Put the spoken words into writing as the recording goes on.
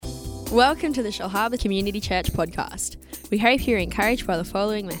Welcome to the Shell Harbour Community Church podcast. We hope you're encouraged by the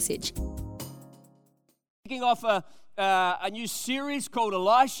following message. Kicking off a new series called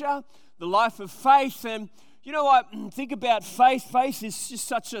Elisha, the life of faith. And you know what? Think about faith. Faith is just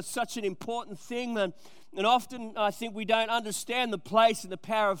such an important thing. And often I think we don't understand the place and the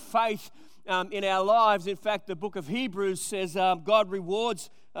power of faith in our lives. In fact, the book of Hebrews says God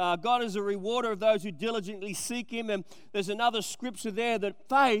is a rewarder of those who diligently seek Him. And there's another scripture there that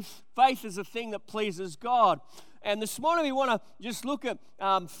faith is a thing that pleases God. And this morning we want to just look at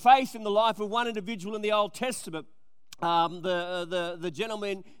faith in the life of one individual in the Old Testament. The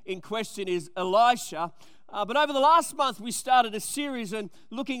gentleman in question is Elisha. But over the last month, we started a series and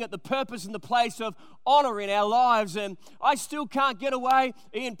looking at the purpose and the place of honor in our lives. And I still can't get away.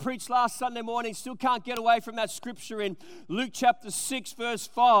 Ian preached last Sunday morning, still can't get away from that scripture in Luke chapter 6, verse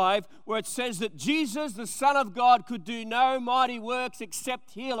 5, where it says that Jesus, the Son of God, could do no mighty works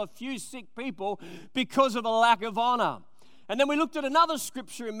except heal a few sick people because of a lack of honor. And then we looked at another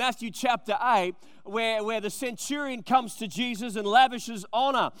scripture in Matthew chapter 8 where the centurion comes to Jesus and lavishes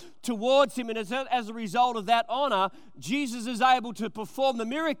honor towards him. And as a result of that honor, Jesus is able to perform the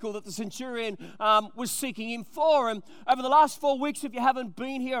miracle that the centurion was seeking him for. And over the last 4 weeks, if you haven't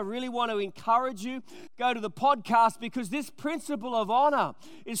been here, I really want to encourage you, go to the podcast, because this principle of honor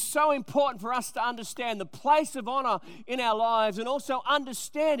is so important for us to understand the place of honor in our lives and also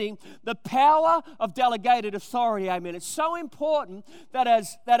understanding the power of delegated authority. Amen. It's so important that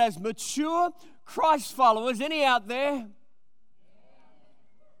as mature Christ followers, any out there?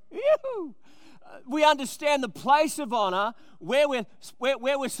 We understand the place of honor, where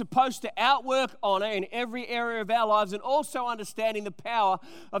we're supposed to outwork honor in every area of our lives, and also understanding the power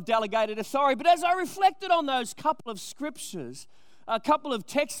of delegated authority. But as I reflected on those couple of scriptures, a couple of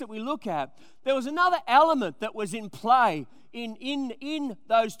texts that we look at, there was another element that was in play in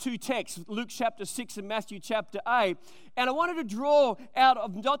those two texts, Luke chapter 6 and Matthew chapter 8. And I wanted to draw out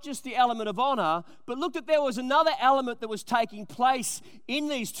of not just the element of honor, but looked at there was another element that was taking place in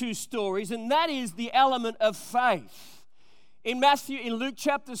these two stories, and that is the element of faith. In Luke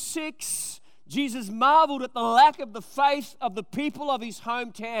chapter 6, Jesus marveled at the lack of the faith of the people of his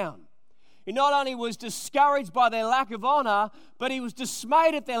hometown. He not only was discouraged by their lack of honor, but he was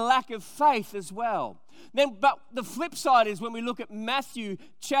dismayed at their lack of faith as well. But the flip side is when we look at Matthew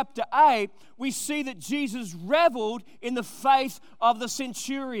chapter 8, we see that Jesus reveled in the faith of the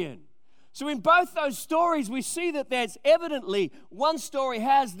centurion. So in both those stories, we see that there's evidently, one story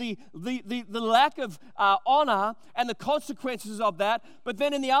has the lack of honor and the consequences of that, but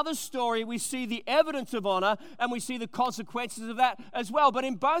then in the other story, we see the evidence of honor and we see the consequences of that as well. But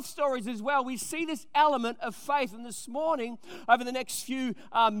in both stories as well, we see this element of faith. And this morning, over the next few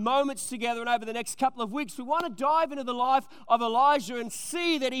moments together and over the next couple of weeks, we want to dive into the life of Elijah and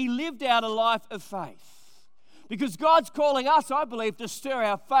see that he lived out a life of faith. Because God's calling us, I believe, to stir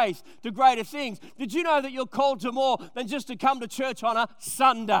our faith to greater things. Did you know that you're called to more than just to come to church on a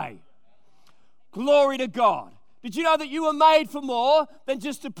Sunday? Glory to God. Did you know that you were made for more than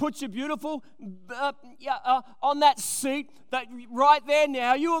just to put your beautiful on that seat that right there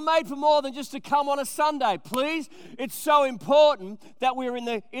now? You were made for more than just to come on a Sunday. Please, it's so important that we're in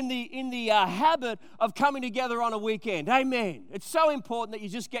the habit of coming together on a weekend. Amen. It's so important that you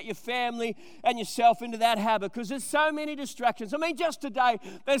just get your family and yourself into that habit, because there's so many distractions. I mean, just today,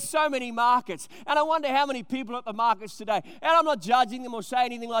 there's so many markets, and I wonder how many people are at the markets today. And I'm not judging them or saying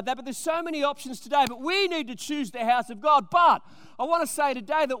anything like that, but there's so many options today. But we need to choose the house of God. But I want to say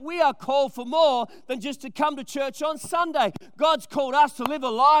today that we are called for more than just to come to church on Sunday. God's called us to live a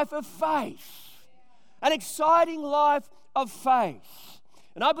life of faith, an exciting life of faith.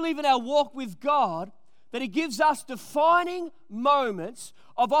 And I believe in our walk with God that He gives us defining moments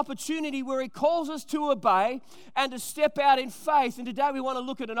of opportunity where He calls us to obey and to step out in faith. And today we want to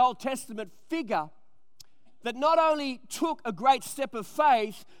look at an Old Testament figure that not only took a great step of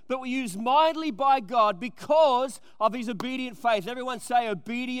faith, but were used mightily by God because of his obedient faith. Everyone say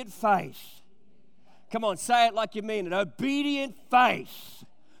obedient faith. Come on, say it like you mean it. Obedient faith.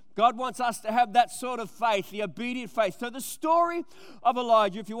 God wants us to have that sort of faith, the obedient faith. So the story of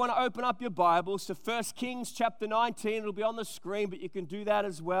Elijah, if you want to open up your Bibles to 1 Kings chapter 19, it'll be on the screen, but you can do that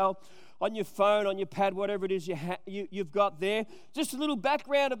as well on your phone, on your pad, whatever it is you've got there. Just a little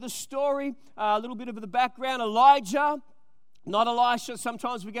background of the story, a little bit of the background. Elijah, not Elisha.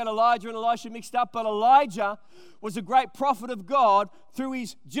 Sometimes we get Elijah and Elisha mixed up, but Elijah was a great prophet of God. Through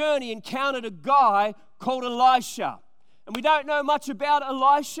his journey, encountered a guy called Elisha. And we don't know much about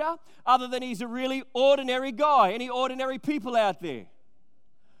Elisha other than he's a really ordinary guy. Any ordinary people out there?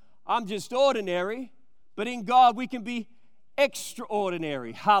 I'm just ordinary, but in God we can be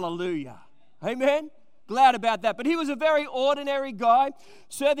extraordinary. Hallelujah. Amen. Glad about that. But he was a very ordinary guy,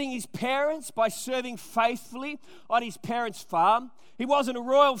 serving his parents by serving faithfully on his parents' farm. He wasn't a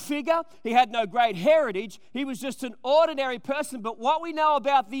royal figure. He had no great heritage. He was just an ordinary person. But what we know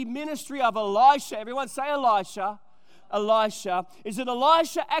about the ministry of Elisha, everyone say Elisha, is that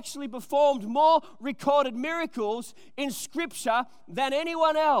Elisha actually performed more recorded miracles in Scripture than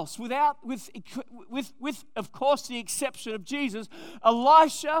anyone else, with of course the exception of Jesus.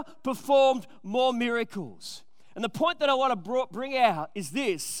 Elisha performed more miracles. And the point that I want to bring out is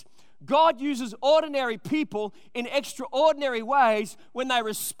this: God uses ordinary people in extraordinary ways when they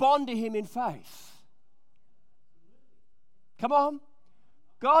respond to Him in faith. Come on.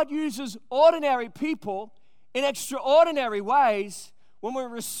 God uses ordinary people in extraordinary ways when we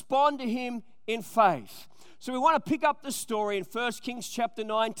respond to Him in faith. So we want to pick up the story in 1 Kings chapter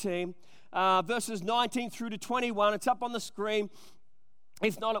 19, verses 19 through to 21. It's up on the screen.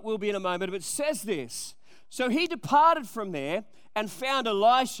 If not, it will be in a moment. But it says this: So he departed from there and found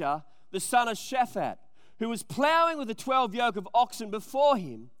Elisha, the son of Shaphat, who was plowing with the 12 yoke of oxen before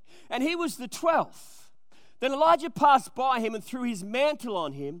him, and he was the 12th. Then Elijah passed by him and threw his mantle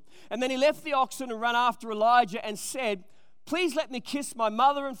on him, and then he left the oxen and ran after Elijah and said, "Please let me kiss my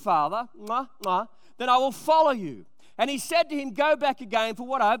mother and father, then I will follow you." And he said to him, "Go back again for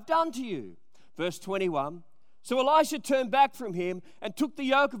what I have done to you." Verse 21, So Elisha turned back from him and took the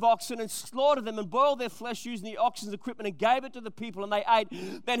yoke of oxen and slaughtered them and boiled their flesh using the oxen's equipment and gave it to the people, and they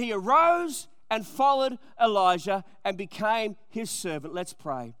ate. Then he arose and followed Elijah and became his servant. Let's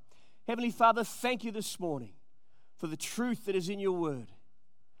pray. Heavenly Father, thank you this morning for the truth that is in your word,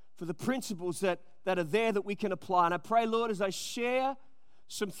 for the principles that are there that we can apply. And I pray, Lord, as I share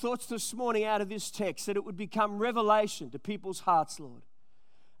some thoughts this morning out of this text, that it would become revelation to people's hearts, Lord.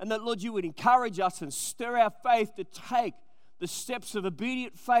 And that, Lord, you would encourage us and stir our faith to take the steps of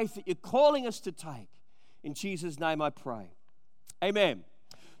obedient faith that you're calling us to take. In Jesus' name I pray. Amen.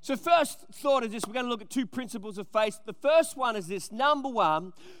 So first thought is this: we're going to look at two principles of faith. The first one is this: number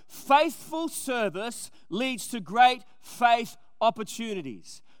one, faithful service leads to great faith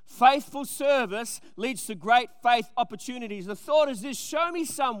opportunities. Faithful service leads to great faith opportunities. The thought is this: show me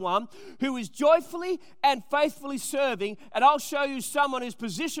someone who is joyfully and faithfully serving, and I'll show you someone who's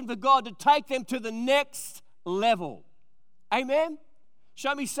positioned for God to take them to the next level. Amen?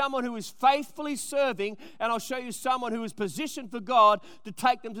 Show me someone who is faithfully serving, and I'll show you someone who is positioned for God to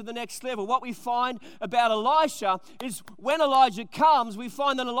take them to the next level. What we find about Elisha is when Elijah comes, we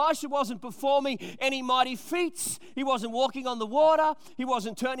find that Elisha wasn't performing any mighty feats. He wasn't walking on the water. He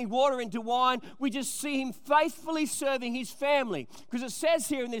wasn't turning water into wine. We just see him faithfully serving his family. Because it says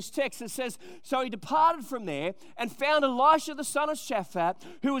here in this text, it says, so he departed from there and found Elisha the son of Shaphat,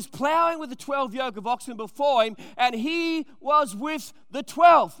 who was plowing with the 12 yoke of oxen before him, and he was with the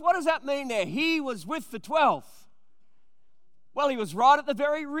 12th. What does that mean there? He was with the 12th. Well, he was right at the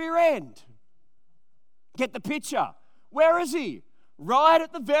very rear end. Get the picture. Where is he? Right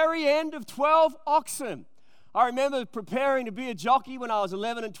at the very end of 12 oxen. I remember preparing to be a jockey when I was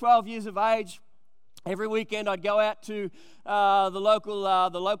 11 and 12 years of age. Every weekend I'd go out to the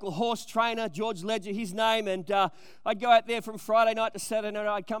local horse trainer, George Ledger, his name, and I'd go out there from Friday night to Saturday night.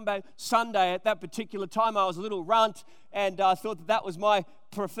 I'd come back Sunday. At that particular time, I was a little runt, and I thought that was my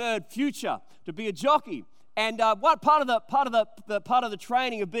preferred future, to be a jockey. And what part of the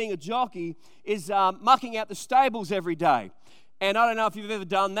training of being a jockey is mucking out the stables every day. And I don't know if you've ever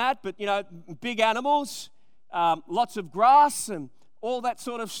done that, but big animals, lots of grass, and all that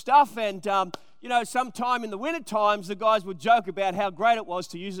sort of stuff, and sometime in the winter times, the guys would joke about how great it was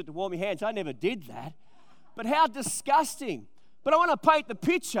to use it to warm your hands. I never did that. But how disgusting. But I want to paint the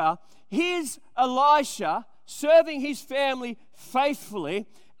picture. Here's Elisha serving his family faithfully.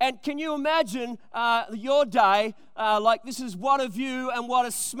 And can you imagine your day like this is what a view and what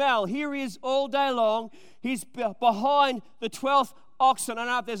a smell. Here he is all day long. He's behind the 12th oxen. I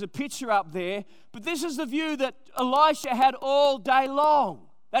don't know if there's a picture up there. But this is the view that Elisha had all day long.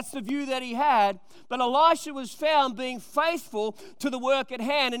 That's the view that he had. But Elisha was found being faithful to the work at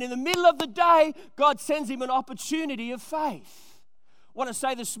hand. And in the middle of the day, God sends him an opportunity of faith. I want to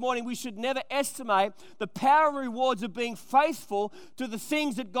say this morning, we should never estimate the power and rewards of being faithful to the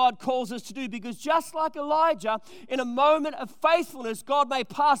things that God calls us to do. Because just like Elijah, in a moment of faithfulness, God may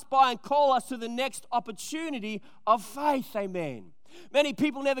pass by and call us to the next opportunity of faith. Amen. Many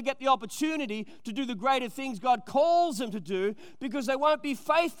people never get the opportunity to do the greater things God calls them to do because they won't be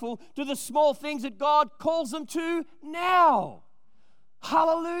faithful to the small things that God calls them to now.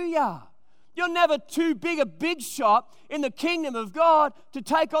 Hallelujah. You're never too big a big shot in the kingdom of God to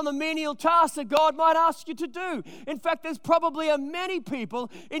take on the menial tasks that God might ask you to do. In fact, there's probably many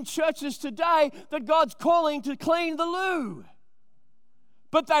people in churches today that God's calling to clean the loo.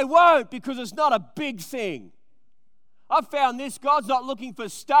 But they won't because it's not a big thing. I've found this, God's not looking for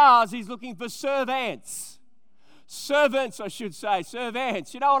stars, He's looking for servants. Servants, I should say,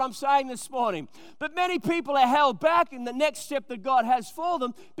 servants. You know what I'm saying this morning? But many people are held back in the next step that God has for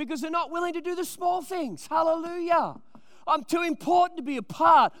them because they're not willing to do the small things. Hallelujah. I'm too important to be a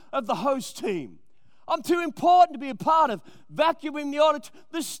part of the host team. I'm too important to be a part of vacuuming the auditorium.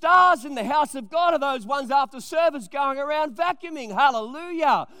 The stars in the house of God are those ones after service going around vacuuming.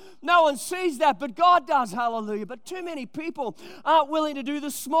 Hallelujah. No one sees that, but God does. Hallelujah. But too many people aren't willing to do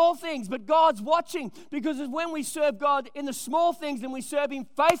the small things, but God's watching, because when we serve God in the small things and we serve Him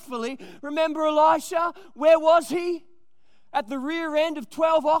faithfully, remember Elisha? Where was he? At the rear end of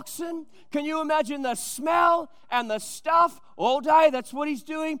 12 oxen. Can you imagine the smell and the stuff all day? That's what he's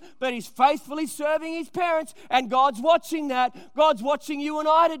doing, but he's faithfully serving his parents, and God's watching that. God's watching you and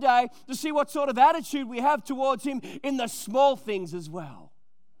I today to see what sort of attitude we have towards Him in the small things as well.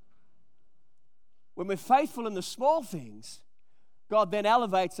 When we're faithful in the small things, God then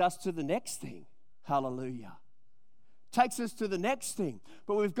elevates us to the next thing. Hallelujah. Takes us to the next thing.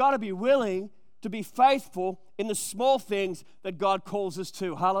 But we've got to be willing to be faithful in the small things that God calls us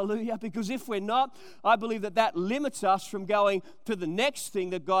to. Hallelujah. Because if we're not, I believe that limits us from going to the next thing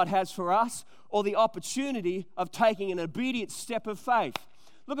that God has for us, or the opportunity of taking an obedient step of faith.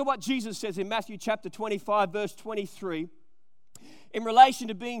 Look at what Jesus says in Matthew chapter 25, verse 23, in relation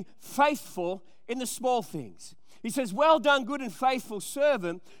to being faithful in the small things. He says, "Well done, good and faithful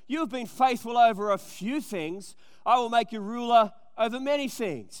servant. You have been faithful over a few things. I will make you ruler over many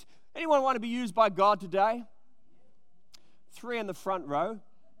things." Anyone want to be used by God today? 3 in the front row.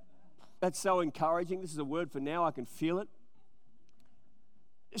 That's so encouraging. This is a word for now. I can feel it.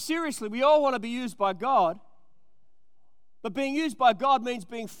 Seriously, we all want to be used by God. But being used by God means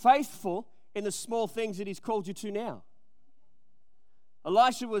being faithful in the small things that He's called you to now.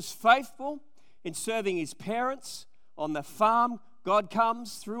 Elisha was faithful in serving his parents on the farm. God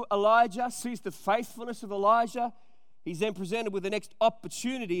comes through Elijah, sees the faithfulness of Elijah. He's then presented with the next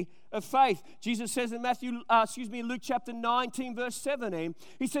opportunity of faith. Jesus says in Luke chapter 19, verse 17,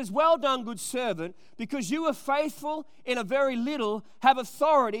 He says, "Well done, good servant, because you are faithful in a very little, have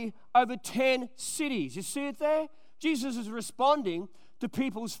authority over 10 cities." You see it there? Jesus is responding to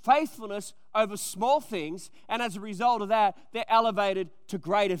people's faithfulness over small things, and as a result of that, they're elevated to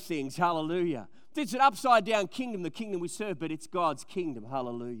greater things. Hallelujah. It's an upside down kingdom, the kingdom we serve, but it's God's kingdom.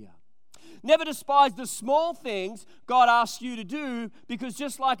 Hallelujah. Never despise the small things God asks you to do, because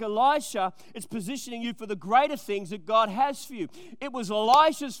just like Elisha, it's positioning you for the greater things that God has for you. It was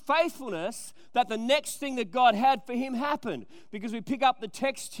Elisha's faithfulness that the next thing that God had for him happened. Because we pick up the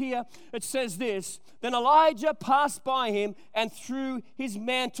text here, it says this, "Then Elijah passed by him and threw his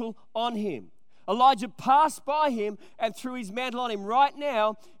mantle on him." Elijah passed by him and threw his mantle on him. Right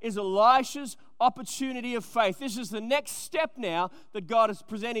now is Elisha's opportunity of faith. This is the next step now that God is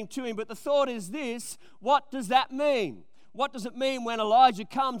presenting to him. But the thought is this: what does that mean? What does it mean when Elijah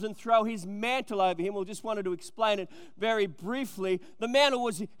comes and throw his mantle over him? We just wanted to explain it very briefly. The mantle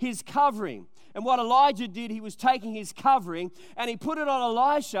was his covering. And what Elijah did, he was taking his covering and he put it on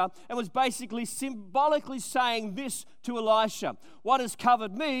Elisha and was basically symbolically saying this to Elisha: "What has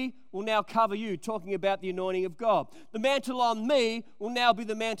covered me will now cover you," talking about the anointing of God. "The mantle on me will now be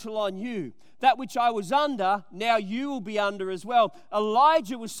the mantle on you. That which I was under, now you will be under as well."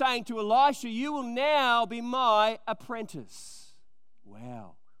 Elijah was saying to Elisha, "You will now be my apprentice."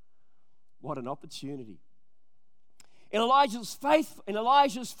 Wow. What an opportunity. In Elijah's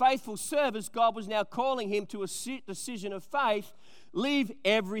faithful service, God was now calling him to a decision of faith. Leave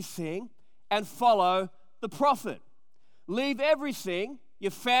everything and follow the prophet. Leave everything,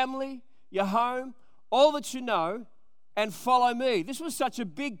 your family, your home, all that you know, and follow me. This was such a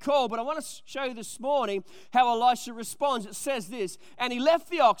big call, but I want to show you this morning how Elisha responds. It says this: "And he left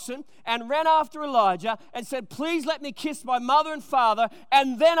the oxen and ran after Elijah and said, 'Please let me kiss my mother and father,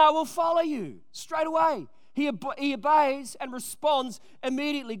 and then I will follow you.'" Straight away. He obeys and responds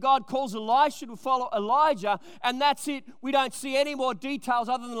immediately. God calls Elisha to follow Elijah, and that's it. We don't see any more details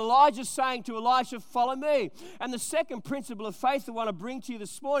other than Elijah saying to Elisha, "Follow me." And the second principle of faith I want to bring to you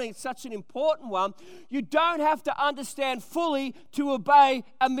this morning, it's such an important one. You don't have to understand fully to obey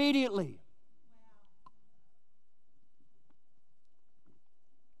immediately.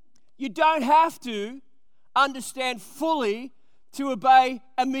 You don't have to understand fully to obey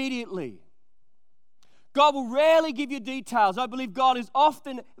immediately. God will rarely give you details. I believe God is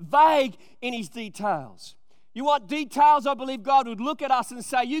often vague in his details. You want details? I believe God would look at us and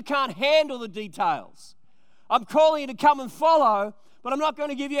say, you can't handle the details. I'm calling you to come and follow, but I'm not going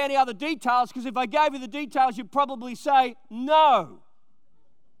to give you any other details, because if I gave you the details, you'd probably say no.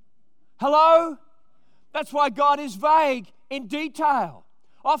 Hello? That's why God is vague in detail.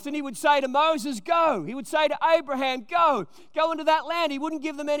 Often he would say to Moses, go. He would say to Abraham, go. Go into that land. He wouldn't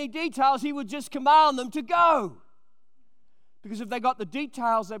give them any details. He would just command them to go. Because if they got the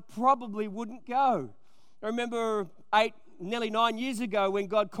details, they probably wouldn't go. I remember nearly 9 years ago when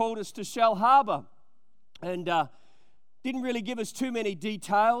God called us to Shell Harbour and didn't really give us too many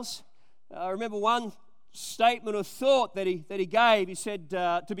details. I remember one statement of thought that he gave. He said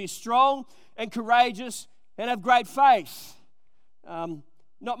to be strong and courageous and have great faith.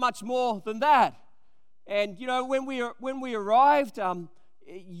 Not much more than that. And you know, when we arrived,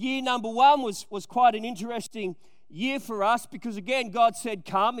 year number 1 was quite an interesting year for us, because again, God said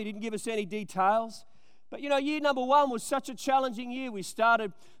come. He didn't give us any details. But you know, year number 1 was such a challenging year. We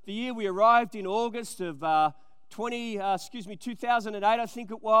started the year, we arrived in August of 2008, I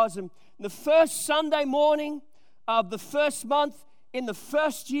think it was. And the first Sunday morning of the first month in the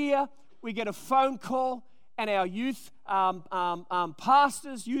first year, we get a phone call, and our youth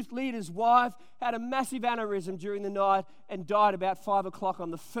pastors, youth leader's wife, had a massive aneurysm during the night and died about 5 o'clock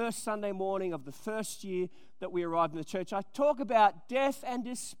on the first Sunday morning of the first year that we arrived in the church. I talk about death and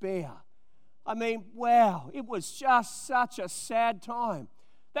despair. I mean, wow, it was just such a sad time.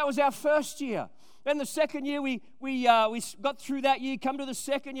 That was our first year. Then the second year, we got through that year, come to the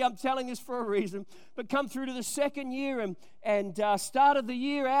second year. I'm telling this for a reason, but come through to the second year and started the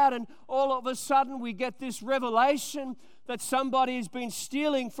year out, and all of a sudden we get this revelation that somebody has been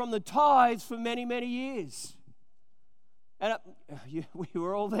stealing from the tithes for many, many years. And we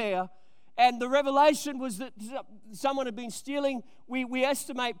were all there. And the revelation was that someone had been stealing, we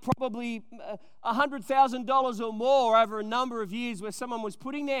estimate probably $100,000 or more over a number of years, where someone was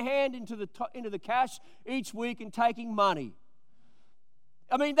putting their hand into the cash each week and taking money.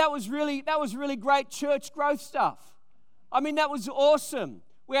 I mean, that was really great church growth stuff. I mean, that was awesome.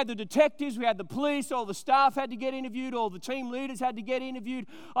 We had the detectives, we had the police, all the staff had to get interviewed, all the team leaders had to get interviewed.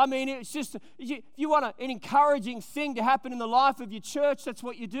 I mean, it's just, if you want an encouraging thing to happen in the life of your church, that's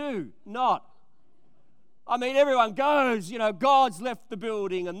what you do. Not. I mean, everyone goes, you know, God's left the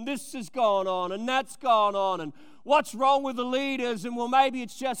building, and this has gone on, and that's gone on, and what's wrong with the leaders, and well, maybe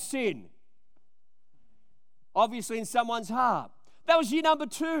it's just sin. Obviously in someone's heart. That was year number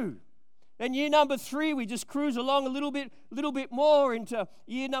 2. Then year number 3, we just cruise along a little bit more into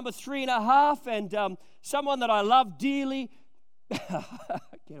year number 3.5, and someone that I love dearly, I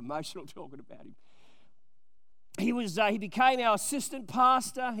get emotional talking about him. He became our assistant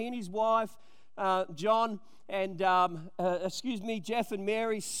pastor. He and his wife, John, and Jeff and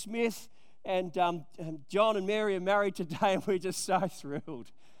Mary Smith, and John and Mary are married today, and we're just so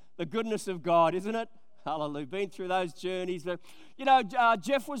thrilled. The goodness of God, isn't it? Hallelujah. Been through those journeys. But, you know,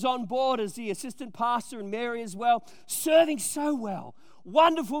 Jeff was on board as the assistant pastor, and Mary as well, serving so well.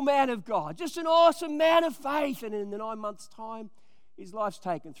 Wonderful man of God. Just an awesome man of faith. And in the 9 months' time, his life's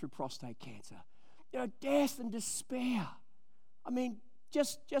taken through prostate cancer. You know, death and despair. I mean,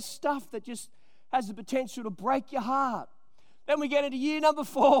 just stuff that just has the potential to break your heart. Then we get into year number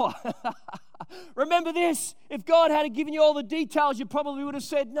 4. Remember this. If God had given you all the details, you probably would have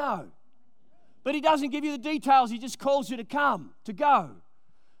said no. But he doesn't give you the details. He just calls you to come, to go.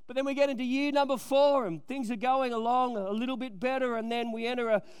 But then we get into year number 4, and things are going along a little bit better, and then we enter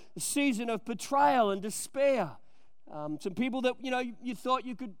a season of betrayal and despair. Some people that, you know, you thought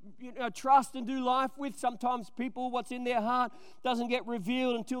you could trust and do life with. Sometimes people, what's in their heart doesn't get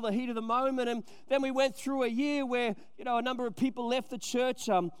revealed until the heat of the moment. And then we went through a year where, you know, a number of people left the church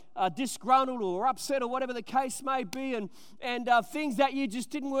disgruntled or upset or whatever the case may be. And things that year just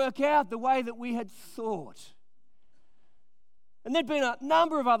didn't work out the way that we had thought. And there'd been a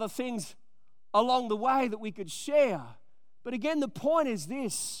number of other things along the way that we could share. But again, the point is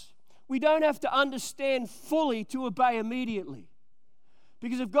this. We don't have to understand fully to obey immediately.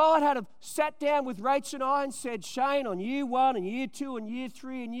 Because if God had sat down with Rach and I and said, Shane, on year 1 and year 2 and year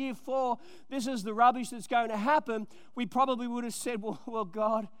 3 and year 4, this is the rubbish that's going to happen, we probably would have said, well,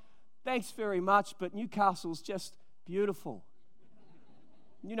 God, thanks very much, but Newcastle's just beautiful.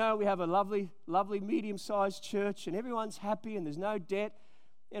 You know, we have a lovely, lovely medium-sized church, and everyone's happy, and there's no debt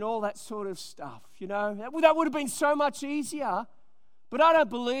and all that sort of stuff. You know, that would have been so much easier. But I don't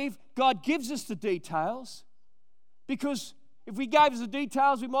believe God gives us the details, because if he gave us the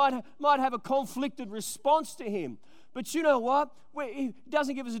details, we might have a conflicted response to him. But you know what? He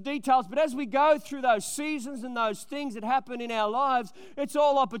doesn't give us the details, but as we go through those seasons and those things that happen in our lives, it's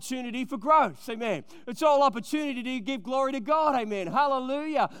all opportunity for growth. Amen. It's all opportunity to give glory to God. Amen.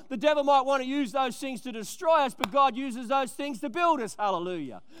 Hallelujah. The devil might want to use those things to destroy us, but God uses those things to build us.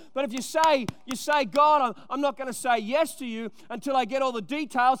 Hallelujah. But if you say, God, I'm not going to say yes to you until I get all the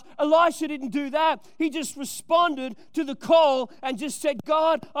details. Elisha didn't do that. He just responded to the call and just said,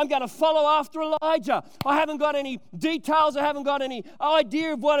 God, I'm going to follow after Elijah. I haven't got any details. I haven't got any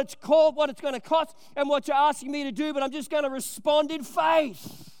idea of what it's called, what it's going to cost, and what you're asking me to do, but I'm just going to respond in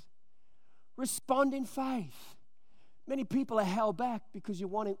faith. Respond in faith. Many people are held back because you're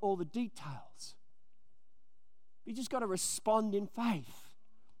wanting all the details. You just got to respond in faith.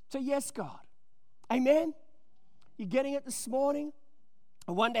 Say, yes, God. Amen? You getting it this morning?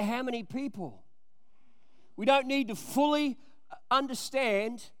 I wonder how many people. We don't need to fully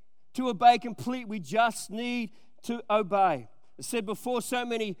understand to obey completely. We just need to obey. I said before, so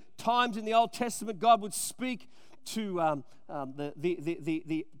many times in the Old Testament, God would speak to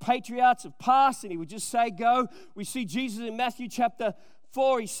the patriarchs of past, and he would just say, go. We see Jesus in Matthew chapter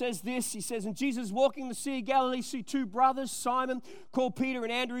 4, he says this, he says, and Jesus walking the Sea of Galilee, see two brothers, Simon, called Peter,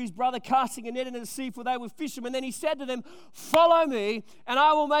 and Andrew, his brother, casting a net into the sea, for they were fishermen. Then he said to them, follow me, and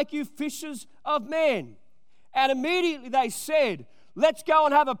I will make you fishers of men. And immediately they said, let's go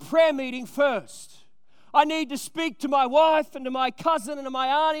and have a prayer meeting first. I need to speak to my wife and to my cousin and to my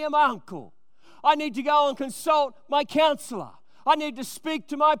auntie and my uncle. I need to go and consult my counselor. I need to speak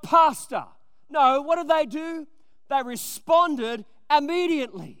to my pastor. No, what did they do? They responded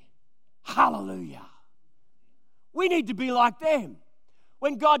immediately. Hallelujah. We need to be like them.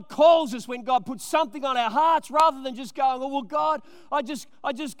 When God calls us, when God puts something on our hearts, rather than just going, oh, well, God, I just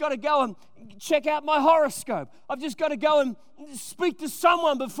got to go and check out my horoscope. I've just got to go and speak to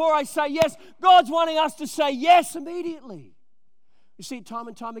someone before I say yes. God's wanting us to say yes immediately. You see it time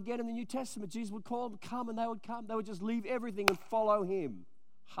and time again in the New Testament. Jesus would call them to come, and they would come. They would just leave everything and follow him.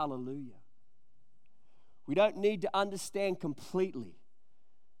 Hallelujah. We don't need to understand completely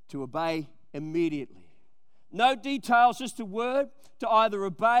to obey immediately. No details, just a word to either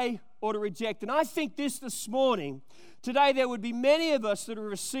obey or to reject. And I think this morning, today there would be many of us that have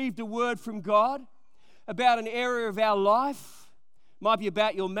received a word from God about an area of our life. It might be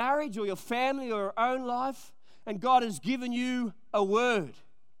about your marriage or your family or your own life. And God has given you a word.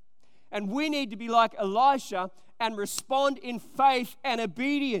 And we need to be like Elisha and respond in faith and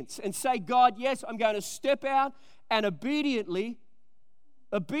obedience and say, God, yes, I'm going to step out and obediently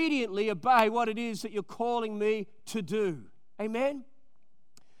obey what it is that you're calling me to do. Amen?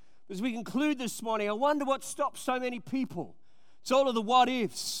 As we conclude this morning, I wonder what stops so many people. It's all of the what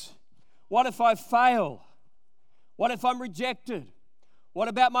ifs. What if I fail? What if I'm rejected? What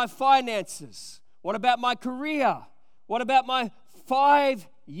about my finances? What about my career? What about my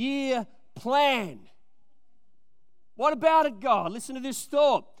 5-year plan? What about it, God? Listen to this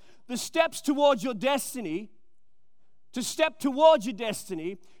thought. The steps towards your destiny, to step towards your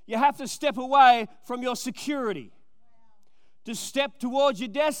destiny, you have to step away from your security. To step towards your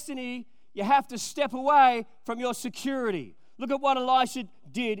destiny, you have to step away from your security. Look at what Elisha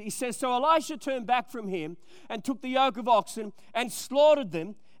did. He says, so Elisha turned back from him and took the yoke of oxen and slaughtered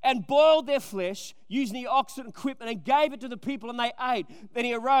them and boiled their flesh using the oxen equipment and gave it to the people, and they ate. Then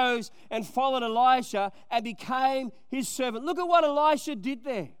he arose and followed Elisha and became his servant. Look at what Elisha did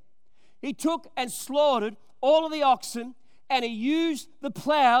there. He took and slaughtered all of the oxen, and he used the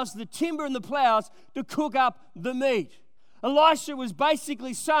plows, the timber and the plows, to cook up the meat. Elisha was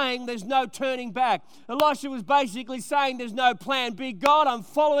basically saying there's no turning back. Elisha was basically saying there's no plan B. God, I'm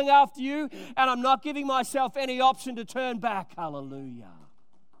following after you, and I'm not giving myself any option to turn back. Hallelujah.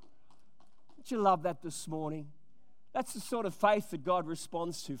 Don't you love that this morning? That's the sort of faith that God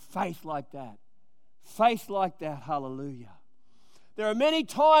responds to. Faith like that. Faith like that. Hallelujah. There are many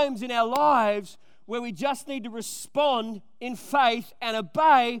times in our lives where we just need to respond in faith and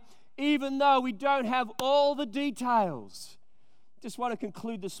obey, even though we don't have all the details. Just want to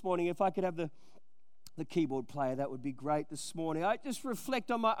conclude this morning. If I could have the keyboard player, that would be great this morning. I just reflect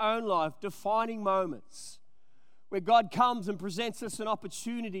on my own life, defining moments where God comes and presents us an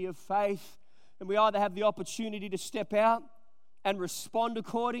opportunity of faith, and we either have the opportunity to step out and respond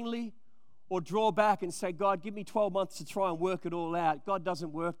accordingly, or draw back and say, God, give me 12 months to try and work it all out. God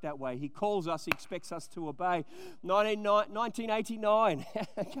doesn't work that way. He calls us, he expects us to obey. 1989,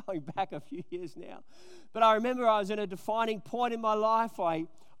 going back a few years now. But I remember I was at a defining point in my life. I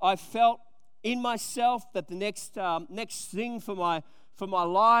felt in myself that the next thing for my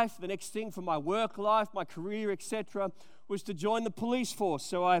life, the next thing for my work life, my career, etc., was to join the police force.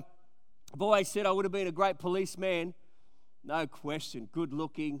 So I've always said I would have been a great policeman, No question. Good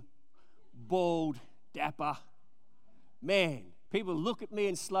looking, bald, dapper. Man, people look at me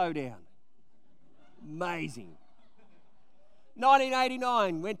and slow down. Amazing.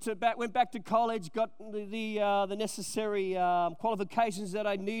 1989, went back to college, got the necessary qualifications that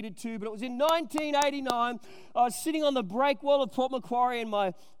I needed to. But it was in 1989. I was sitting on the break wall of Port Macquarie in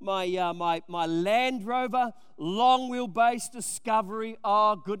my Land Rover long wheelbase Discovery.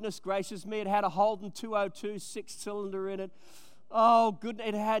 Oh goodness gracious me! It had a Holden 202 6-cylinder in it. Oh good,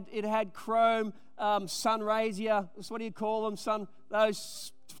 it had chrome Sunraysia. What do you call them?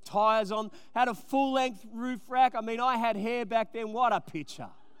 Those tires on, had a full-length roof rack. I mean, I had hair back then. What a picture.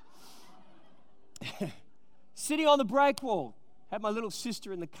 Sitting on the brake wall, had my little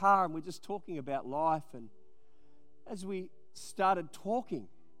sister in the car, and we're just talking about life. And as we started talking,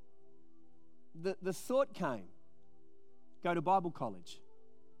 the thought came, go to Bible college.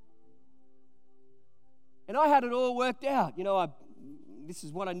 And I had it all worked out. You know, this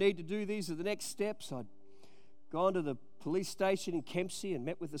is what I need to do. These are the next steps. I'd gone to the police station in Kempsey and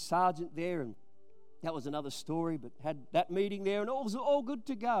met with the sergeant there, and that was another story, but had that meeting there, and it was all good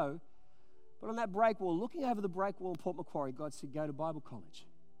to go. But on that break wall, looking over the break wall in Port Macquarie, God said, go to Bible college.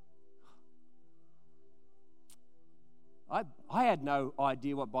 I had no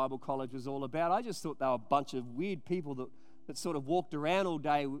idea what Bible college was all about. I just thought they were a bunch of weird people that sort of walked around all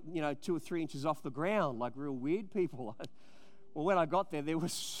day, 2 or 3 inches off the ground, like real weird people. Well, when I got there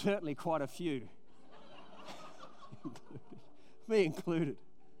was certainly quite a few. Me included.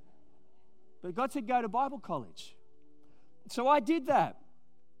 But God said, go to Bible college. So I did that.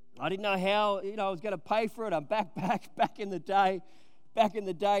 I didn't know how, I was going to pay for it. I'm back in the day. Back in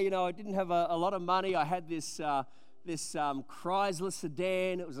the day, I didn't have a lot of money. I had this Chrysler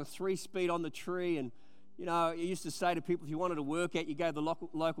sedan. It was a 3-speed on the tree. And, I used to say to people, if you wanted to work out, you go to the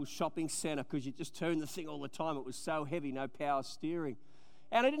local shopping centre because you just turned the thing all the time. It was so heavy, no power steering.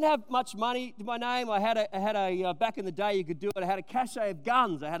 And I didn't have much money to my name. I had a back in the day you could do it. I had a cache of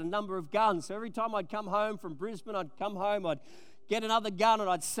guns. I had a number of guns. So every time I'd come home from Brisbane, I'd get another gun and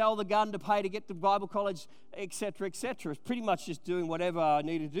I'd sell the gun to pay to get to Bible college, etc., etc. It's pretty much just doing whatever I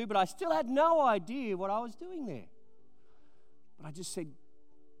needed to do. But I still had no idea what I was doing there. But I just said,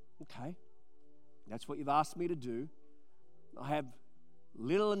 okay, that's what you've asked me to do. I have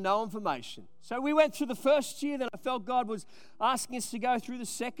little and no information. So we went through the first year, then I felt God was asking us to go through the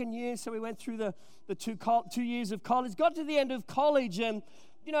second year, so we went through the 2 years of college. Got to the end of college, and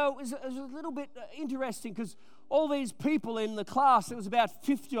it was a little bit interesting because all these people in the class, there was about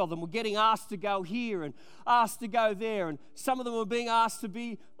 50 of them, were getting asked to go here and asked to go there, and some of them were being asked to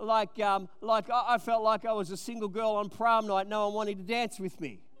be like I felt like I was a single girl on prom night, no one wanted to dance with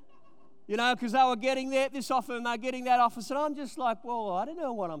me. Because they were getting this offer and they're getting that offer. So I'm just like, well, I don't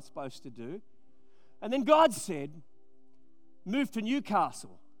know what I'm supposed to do. And then God said, move to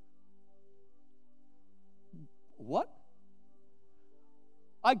Newcastle. What?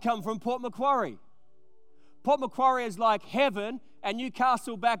 I'd come from Port Macquarie. Port Macquarie is like heaven, and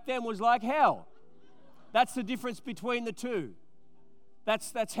Newcastle back then was like hell. That's the difference between the two.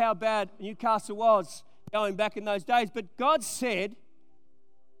 That's how bad Newcastle was going back in those days. But God said,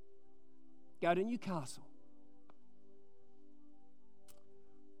 go to Newcastle.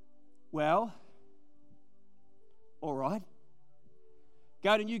 Well, all right.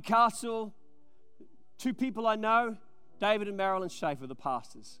 Go to Newcastle. 2 people I know, David and Marilyn Schaefer, the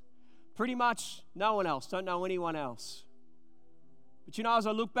pastors. Pretty much no one else. Don't know anyone else. But as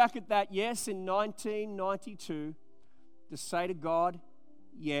I look back at that, yes, in 1992, to say to God,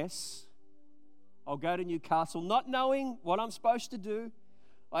 yes, I'll go to Newcastle, not knowing what I'm supposed to do.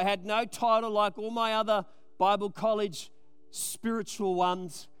 I had no title like all my other Bible college spiritual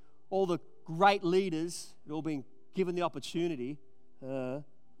ones, all the great leaders had all been given the opportunity.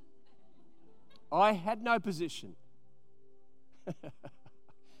 I had no position.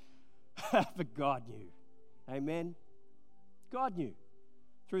 But God knew. Amen. God knew.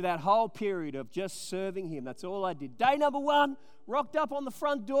 Through that whole period of just serving Him, that's all I did. Day number 1, rocked up on the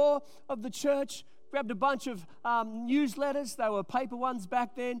front door of the church, grabbed a bunch of newsletters, they were paper ones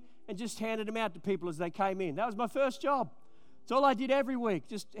back then, and just handed them out to people as they came in. That was my first job. It's all I did every week,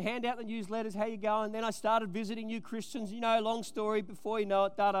 just hand out the newsletters, how you going? Then I started visiting new Christians, long story, before you know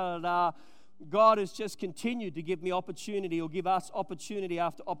it, da-da-da-da. God has just continued to give me opportunity, or give us opportunity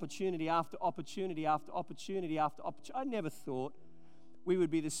after opportunity after opportunity after opportunity after opportunity. I never thought we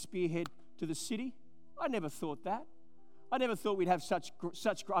would be the spearhead to the city. I never thought that. I never thought we'd have such.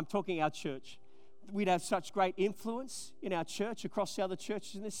 I'm talking our church. We'd have such great influence in our church across the other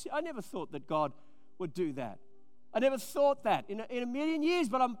churches in this city. I never thought that God would do that. I never thought that in a million years.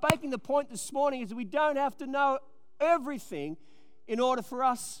 But I'm making the point this morning is that we don't have to know everything in order for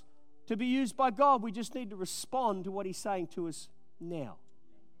us to be used by God. We just need to respond to what He's saying to us now.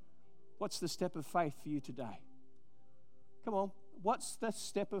 What's the step of faith for you today? Come on. What's the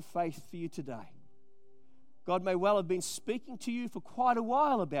step of faith for you today? God may well have been speaking to you for quite a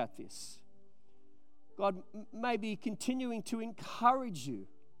while about this. God may be continuing to encourage you.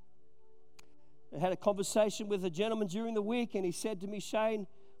 I had a conversation with a gentleman during the week, and he said to me, Shane,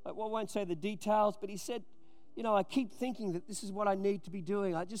 I won't say the details, but he said, I keep thinking that this is what I need to be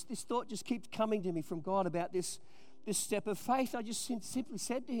doing. This thought just keeps coming to me from God about this step of faith. I just simply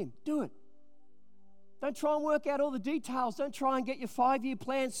said to him, do it. Don't try and work out all the details. Don't try and get your 5-year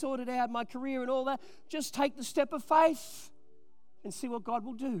plan sorted out, my career and all that. Just take the step of faith and see what God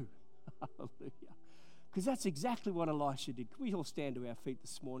will do. Hallelujah. Because that's exactly what Elisha did. Can we all stand to our feet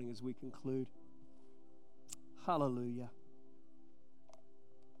this morning as we conclude? Hallelujah.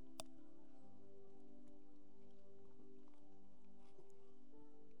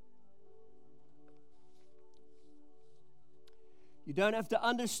 You don't have to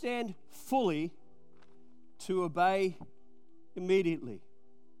understand fully to obey immediately.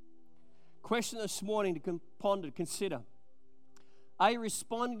 Question this morning to ponder, consider. Are you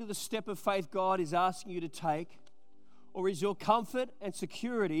responding to the step of faith God is asking you to take, or is your comfort and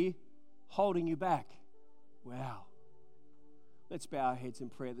security holding you back? Wow. Let's bow our heads in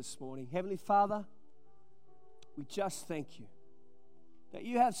prayer this morning. Heavenly Father, we just thank you that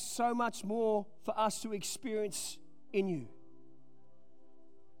you have so much more for us to experience in you.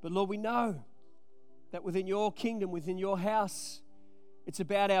 But Lord, we know that within your kingdom, within your house, it's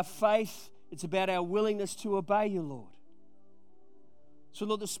about our faith, it's about our willingness to obey you, Lord. So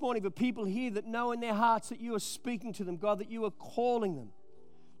Lord, this morning, for people here that know in their hearts that you are speaking to them, God, that you are calling them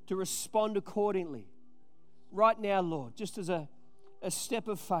to respond accordingly. Right now, Lord, just as a step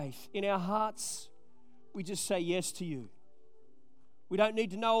of faith in our hearts, we just say yes to you. We don't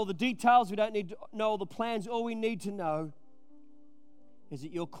need to know all the details. We don't need to know all the plans. All we need to know is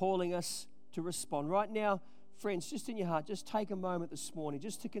that you're calling us to respond. Right now, friends, just in your heart, just take a moment this morning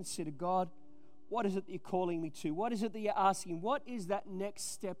just to consider, God, what is it that you're calling me to? What is it that you're asking? What is that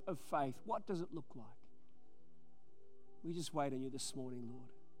next step of faith? What does it look like? We just wait on you this morning, Lord.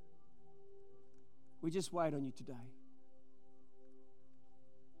 We just wait on you today.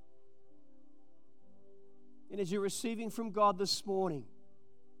 And as you're receiving from God this morning,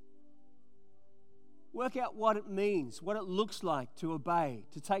 work out what it means, what it looks like to obey,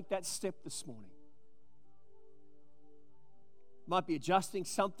 to take that step this morning. It might be adjusting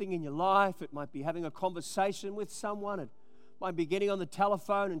something in your life. It might be having a conversation with someone. It might be getting on the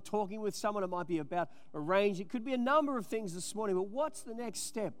telephone and talking with someone. It might be about arranging. It could be a number of things this morning. But what's the next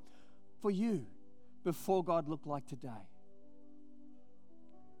step for you before God look like today?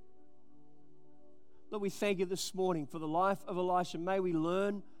 Lord, we thank you this morning for the life of Elisha. May we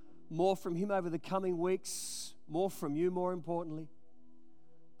learn more from him over the coming weeks, more from you, more importantly.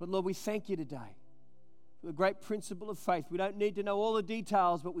 But Lord, we thank you today for the great principle of faith. We don't need to know all the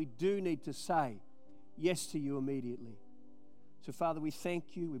details, but we do need to say yes to you immediately. So Father, we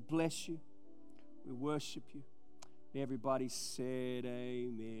thank you, we bless you, we worship you. Everybody said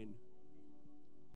amen.